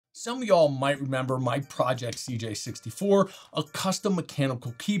Some of y'all might remember my project CJ64, a custom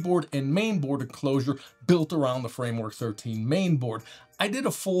mechanical keyboard and mainboard enclosure built around the Framework 13 mainboard. I did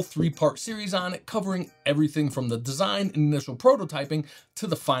a full 3-part series on it, covering everything from the design and initial prototyping to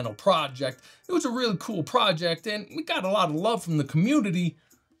the final project. It was a really cool project and we got a lot of love from the community.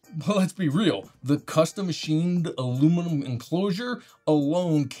 But let's be real, the custom machined aluminum enclosure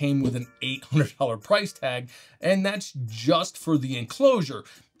alone came with an $800 price tag, and that's just for the enclosure.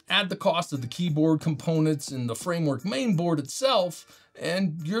 Add the cost of the keyboard components and the Framework mainboard itself,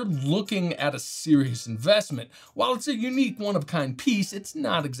 and you're looking at a serious investment. While it's a unique one-of-a-kind piece, it's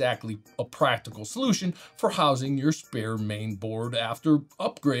not exactly a practical solution for housing your spare mainboard after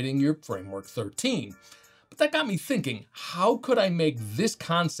upgrading your Framework 13. But that got me thinking, how could I make this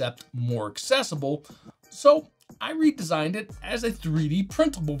concept more accessible? So I redesigned it as a 3D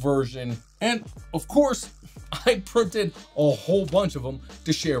printable version. And of course, I printed a whole bunch of them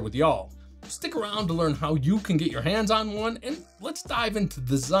to share with y'all. Stick around to learn how you can get your hands on one, and let's dive into the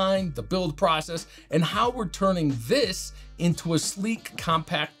design, the build process, and how we're turning this into a sleek,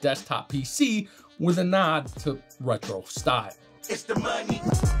 compact desktop PC with a nod to retro style. It's the money.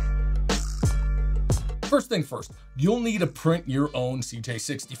 First thing first, you'll need to print your own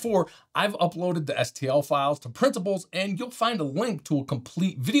CJ64. I've uploaded the STL files to printables, and you'll find a link to a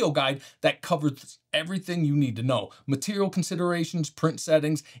complete video guide that covers everything you need to know: material considerations, print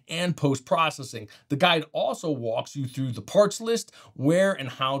settings, and post-processing. The guide also walks you through the parts list, where and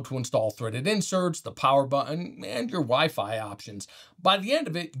how to install threaded inserts, the power button, and your Wi-Fi options. By the end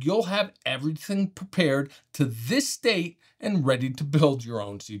of it, you'll have everything prepared to this state and ready to build your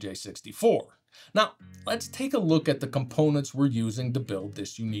own CJ64. Now, let's take a look at the components we're using to build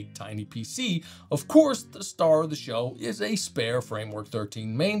this unique tiny PC. Of course, the star of the show is a spare Framework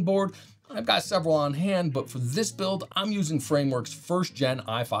 13 mainboard. I've got several on hand, but for this build, I'm using Framework's first gen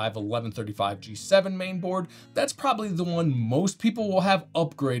i5 1135G7 mainboard. That's probably the one most people will have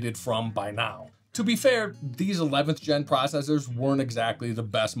upgraded from by now. To be fair, these 11th gen processors weren't exactly the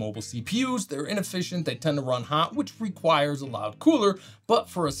best mobile CPUs. They're inefficient, they tend to run hot, which requires a loud cooler, but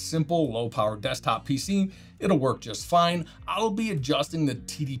for a simple low-power desktop PC, it'll work just fine. I'll be adjusting the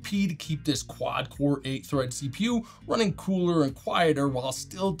TDP to keep this quad-core 8-thread CPU running cooler and quieter while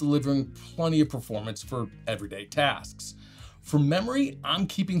still delivering plenty of performance for everyday tasks. For memory, I'm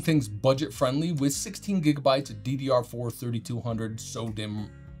keeping things budget-friendly with 16 gigabytes of DDR4 3200 SODIMM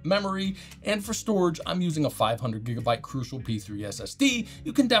memory, and for storage, I'm using a 500 gigabyte Crucial P3 SSD.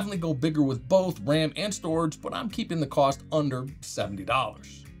 You can definitely go bigger with both RAM and storage, but I'm keeping the cost under $70.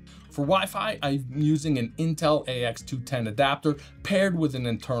 For Wi-Fi, I'm using an Intel AX210 adapter paired with an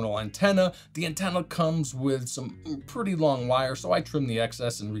internal antenna. The antenna comes with some pretty long wires, so I trimmed the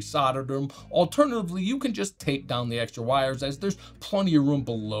excess and resoldered them. Alternatively, you can just tape down the extra wires, as there's plenty of room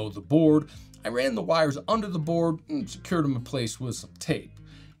below the board. I ran the wires under the board and secured them in place with some tape.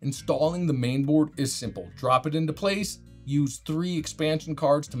 Installing the mainboard is simple. Drop it into place, use 3 expansion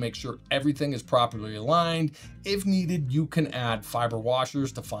cards to make sure everything is properly aligned. If needed, you can add fiber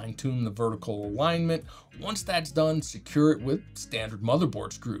washers to fine-tune the vertical alignment. Once that's done, secure it with standard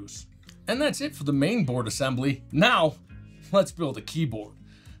motherboard screws. And that's it for the mainboard assembly. Now, let's build a keyboard.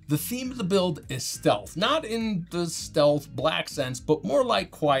 The theme of the build is stealth, not in the stealth black sense, but more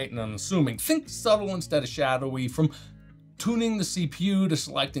like quiet and unassuming. Think subtle instead of shadowy. From tuning the CPU to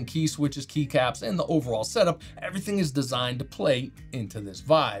selecting key switches, keycaps, and the overall setup, everything is designed to play into this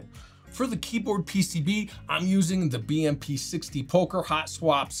vibe. For the keyboard PCB, I'm using the BMP60 Poker Hot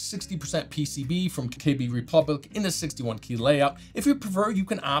Swap 60% PCB from KB Republic in a 61 key layout. If you prefer, you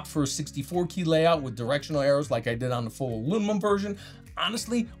can opt for a 64 key layout with directional arrows like I did on the full aluminum version.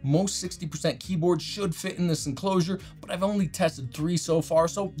 Honestly, most 60% keyboards should fit in this enclosure, but I've only tested 3 so far,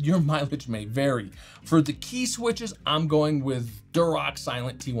 so your mileage may vary. For the key switches, I'm going with Durock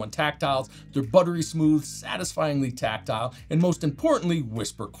Silent T1 tactiles. They're buttery smooth, satisfyingly tactile, and most importantly,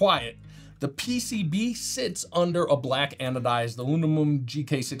 whisper quiet. The PCB sits under a black anodized aluminum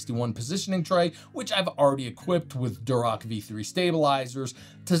GK61 positioning tray, which I've already equipped with Durock V3 stabilizers.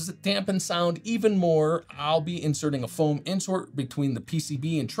 To dampen sound even more, I'll be inserting a foam insert between the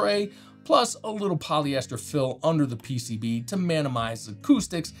PCB and tray, plus a little polyester fill under the PCB to minimize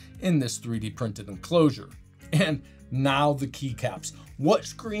acoustics in this 3D printed enclosure. And now the keycaps. What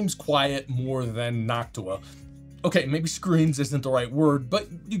screams quiet more than Noctua? Okay, maybe screams isn't the right word, but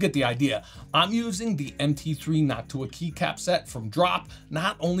you get the idea. I'm using the MT3 Noctua keycap set from Drop.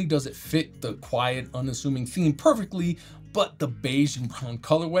 Not only does it fit the quiet, unassuming theme perfectly, but the beige and brown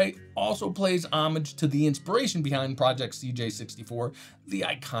colorway also plays homage to the inspiration behind Project CJ64, the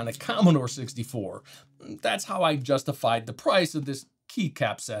iconic Commodore 64. That's how I justified the price of this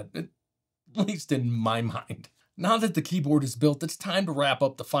keycap set, at least in my mind. Now that the keyboard is built, it's time to wrap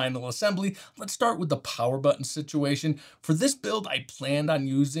up the final assembly. Let's start with the power button situation. For this build, I planned on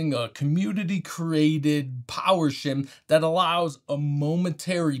using a community-created power shim that allows a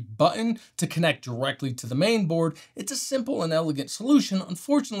momentary button to connect directly to the main board. It's a simple and elegant solution.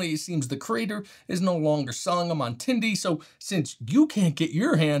 Unfortunately, it seems the creator is no longer selling them on Tindy, so since you can't get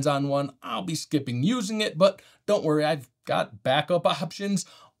your hands on one, I'll be skipping using it, but don't worry, I've got backup options.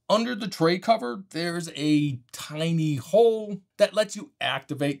 Under the tray cover, there's a tiny hole that lets you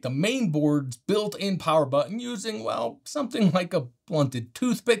activate the main board's built-in power button using, well, something like a blunted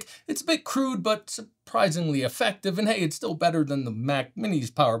toothpick. It's a bit crude, but surprisingly effective, and hey, it's still better than the Mac Mini's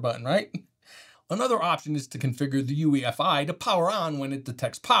power button, right? Another option is to configure the UEFI to power on when it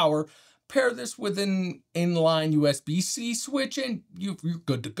detects power. Pair this with an inline USB-C switch and you're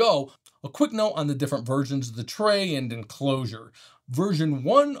good to go. A quick note on the different versions of the tray and enclosure. Version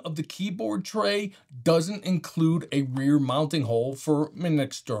 1 of the keyboard tray doesn't include a rear mounting hole for an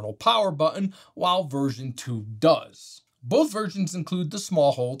external power button, while version 2 does. Both versions include the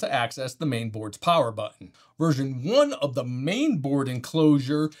small hole to access the mainboard's power button. Version 1 of the mainboard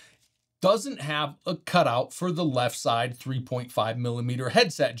enclosure doesn't have a cutout for the left side 3.5mm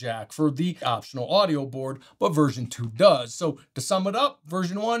headset jack for the optional audio board, but version 2 does. So to sum it up,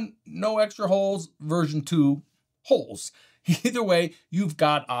 version 1, no extra holes, version 2, holes. Either way, you've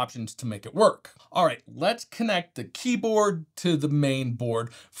got options to make it work. All right, let's connect the keyboard to the main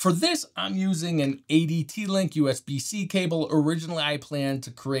board. For this, I'm using an ADT-Link USB-C cable. Originally, I planned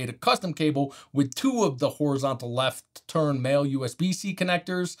to create a custom cable with 2 of the horizontal left turn male USB-C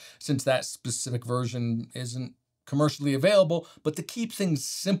connectors, since that specific version isn't commercially available, but to keep things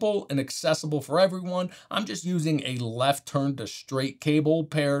simple and accessible for everyone, I'm just using a left turn to straight cable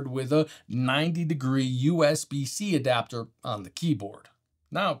paired with a 90-degree USB-C adapter on the keyboard.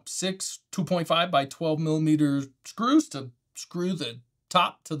 Now, 6 2.5 by 12mm screws to screw the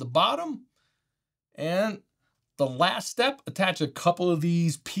top to the bottom. And the last step, attach a couple of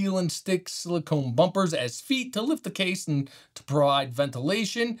these peel and stick silicone bumpers as feet to lift the case and to provide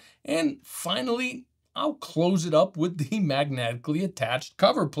ventilation. And finally, I'll close it up with the magnetically attached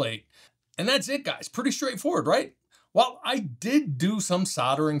cover plate. And that's it, guys. Pretty straightforward, right? While I did do some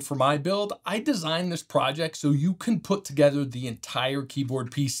soldering for my build, I designed this project so you can put together the entire keyboard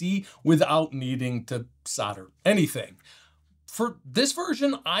PC without needing to solder anything. For this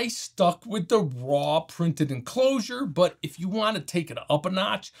version, I stuck with the raw printed enclosure, but if you want to take it up a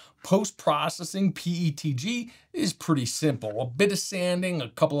notch, post-processing PETG is pretty simple. A bit of sanding, a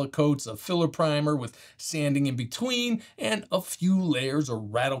couple of coats of filler primer with sanding in between, and a few layers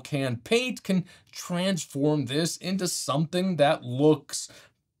of rattle can paint can transform this into something that looks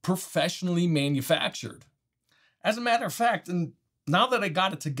professionally manufactured. As a matter of fact, and now that I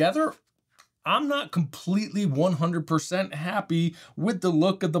got it together, I'm not completely 100% happy with the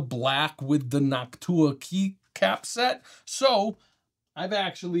look of the black with the Noctua keycap set. So I've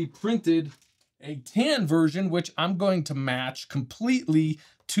actually printed a tan version, which I'm going to match completely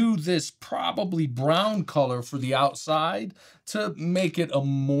to this probably brown color for the outside to make it a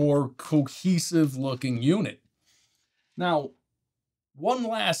more cohesive looking unit. Now, one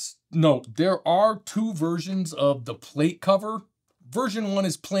last note, there are 2 versions of the plate cover. Version 1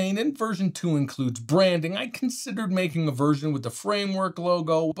 is plain and version 2 includes branding. I considered making a version with the framework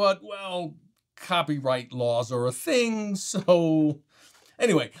logo, but well, copyright laws are a thing, so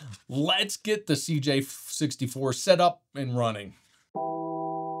anyway, let's get the CJ64 set up and running.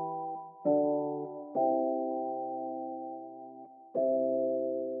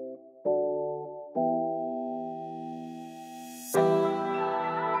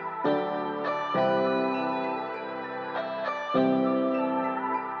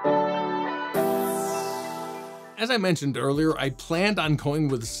 As I mentioned earlier, I planned on going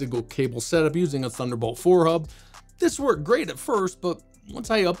with a single cable setup using a Thunderbolt 4 hub. This worked great at first, but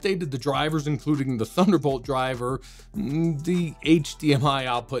once I updated the drivers, including the Thunderbolt driver, the HDMI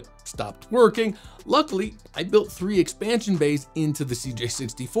output stopped working. Luckily, I built 3 expansion bays into the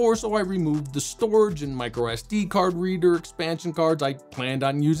CJ64, so I removed the storage and microSD card reader expansion cards I planned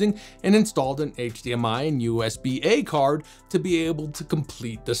on using and installed an HDMI and USB-A card to be able to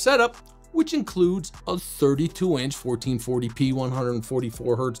complete the setup, which includes a 32-inch 1440p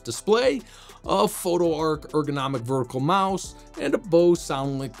 144Hz display, a PhotoArc ergonomic vertical mouse, and a Bose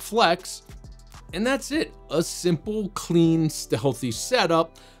SoundLink Flex, And that's it, a simple, clean, stealthy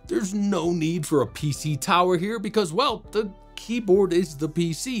setup. There's no need for a PC tower here because, well, the keyboard is the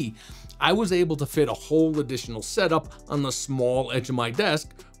PC. I was able to fit a whole additional setup on the small edge of my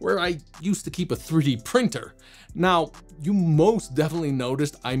desk where I used to keep a 3D printer. Now, you most definitely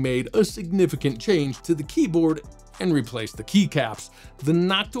noticed I made a significant change to the keyboard and replaced the keycaps. The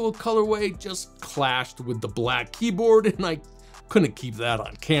Noctua colorway just clashed with the black keyboard and I couldn't keep that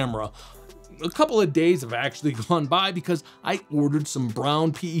on camera. A couple of days have actually gone by because I ordered some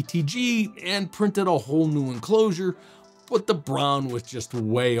brown PETG and printed a whole new enclosure, but the brown was just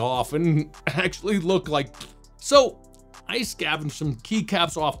way off and actually looked like. So I scavenged some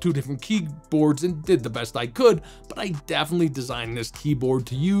keycaps off 2 different keyboards and did the best I could, but I definitely designed this keyboard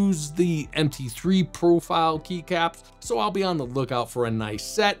to use the MT3 profile keycaps, so I'll be on the lookout for a nice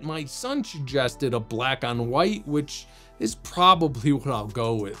set. My son suggested a black on white, which is probably what I'll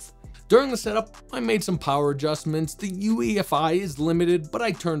go with. During the setup, I made some power adjustments. The UEFI is limited, but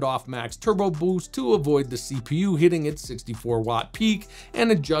I turned off max turbo boost to avoid the CPU hitting its 64-watt peak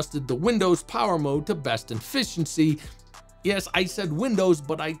and adjusted the Windows power mode to best efficiency. Yes, I said Windows,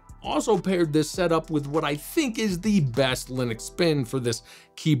 but I also paired this setup with what I think is the best Linux spin for this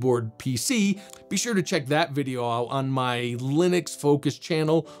keyboard PC. Be sure to check that video out on my Linux focused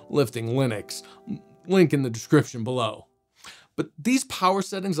channel, Lifting Linux. Link in the description below. But these power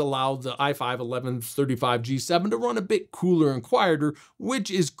settings allow the i5-1135G7 to run a bit cooler and quieter,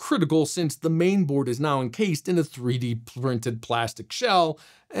 which is critical since the mainboard is now encased in a 3D printed plastic shell,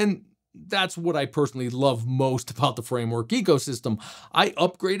 and that's what I personally love most about the Framework ecosystem. I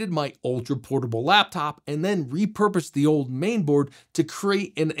upgraded my ultra portable laptop and then repurposed the old mainboard to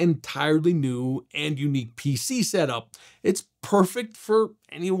create an entirely new and unique PC setup. It's perfect for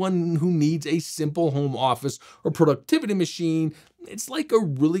anyone who needs a simple home office or productivity machine. It's like a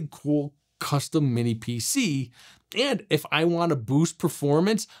really cool custom mini PC. And if I want to boost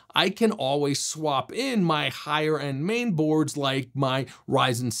performance, I can always swap in my higher end main boards like my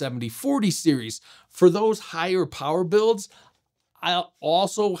Ryzen 7040 series. For those higher power builds, I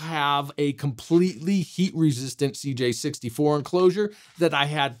also have a completely heat resistant CJ64 enclosure that I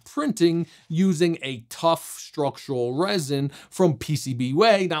had printing using a tough structural resin from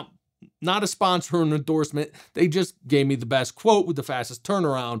PCBWay. Now, not a sponsor or an endorsement, they just gave me the best quote with the fastest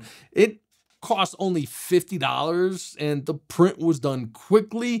turnaround. It cost only $50 and the print was done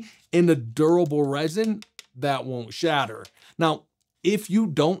quickly in a durable resin that won't shatter. Now, if you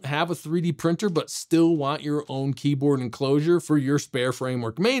don't have a 3D printer but still want your own keyboard enclosure for your spare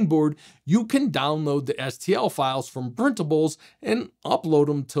Framework mainboard, you can download the STL files from Printables and upload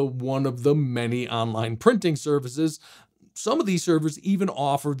them to one of the many online printing services. Some of these servers even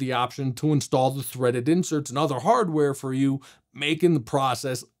offer the option to install the threaded inserts and other hardware for you, making the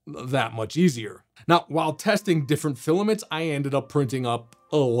process that much easier. Now, while testing different filaments, I ended up printing up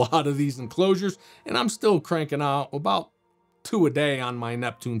a lot of these enclosures, and I'm still cranking out about 2 a day on my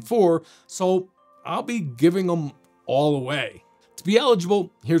Neptune 4, so I'll be giving them all away. To be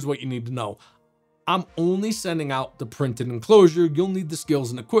eligible, here's what you need to know. I'm only sending out the printed enclosure. You'll need the skills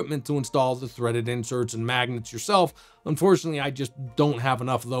and equipment to install the threaded inserts and magnets yourself. Unfortunately, I just don't have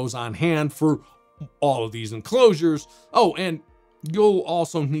enough of those on hand for all of these enclosures. Oh, and you'll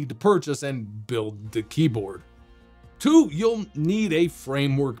also need to purchase and build the keyboard. 2, you'll need a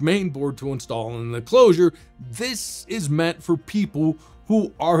Framework mainboard to install an enclosure. This is meant for people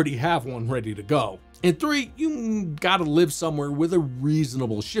who already have one ready to go. And 3, you gotta live somewhere with a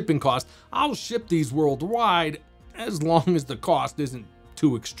reasonable shipping cost. I'll ship these worldwide as long as the cost isn't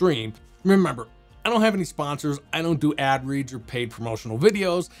too extreme. Remember, I don't have any sponsors, I don't do ad reads or paid promotional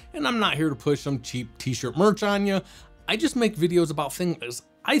videos, and I'm not here to push some cheap t-shirt merch on you. I just make videos about things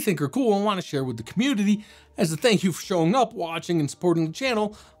I think are cool and want to share with the community. As a thank you for showing up, watching, and supporting the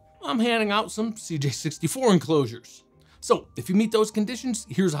channel, I'm handing out some CJ64 enclosures. So if you meet those conditions,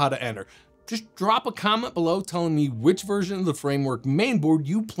 here's how to enter. Just drop a comment below telling me which version of the Framework mainboard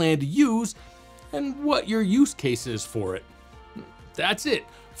you plan to use and what your use case is for it. That's it.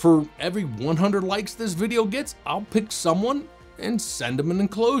 For every 100 likes this video gets, I'll pick someone and send them an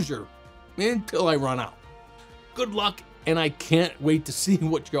enclosure until I run out. Good luck, and I can't wait to see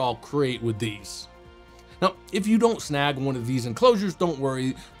what y'all create with these. Now, if you don't snag one of these enclosures, don't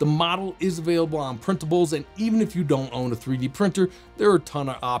worry. The model is available on Printables, and even if you don't own a 3D printer, there are a ton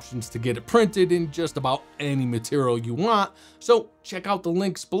of options to get it printed in just about any material you want. So check out the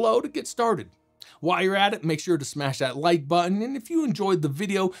links below to get started. While you're at it, make sure to smash that like button, and if you enjoyed the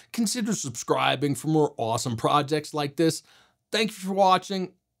video, consider subscribing for more awesome projects like this. Thank you for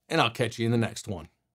watching, and I'll catch you in the next one.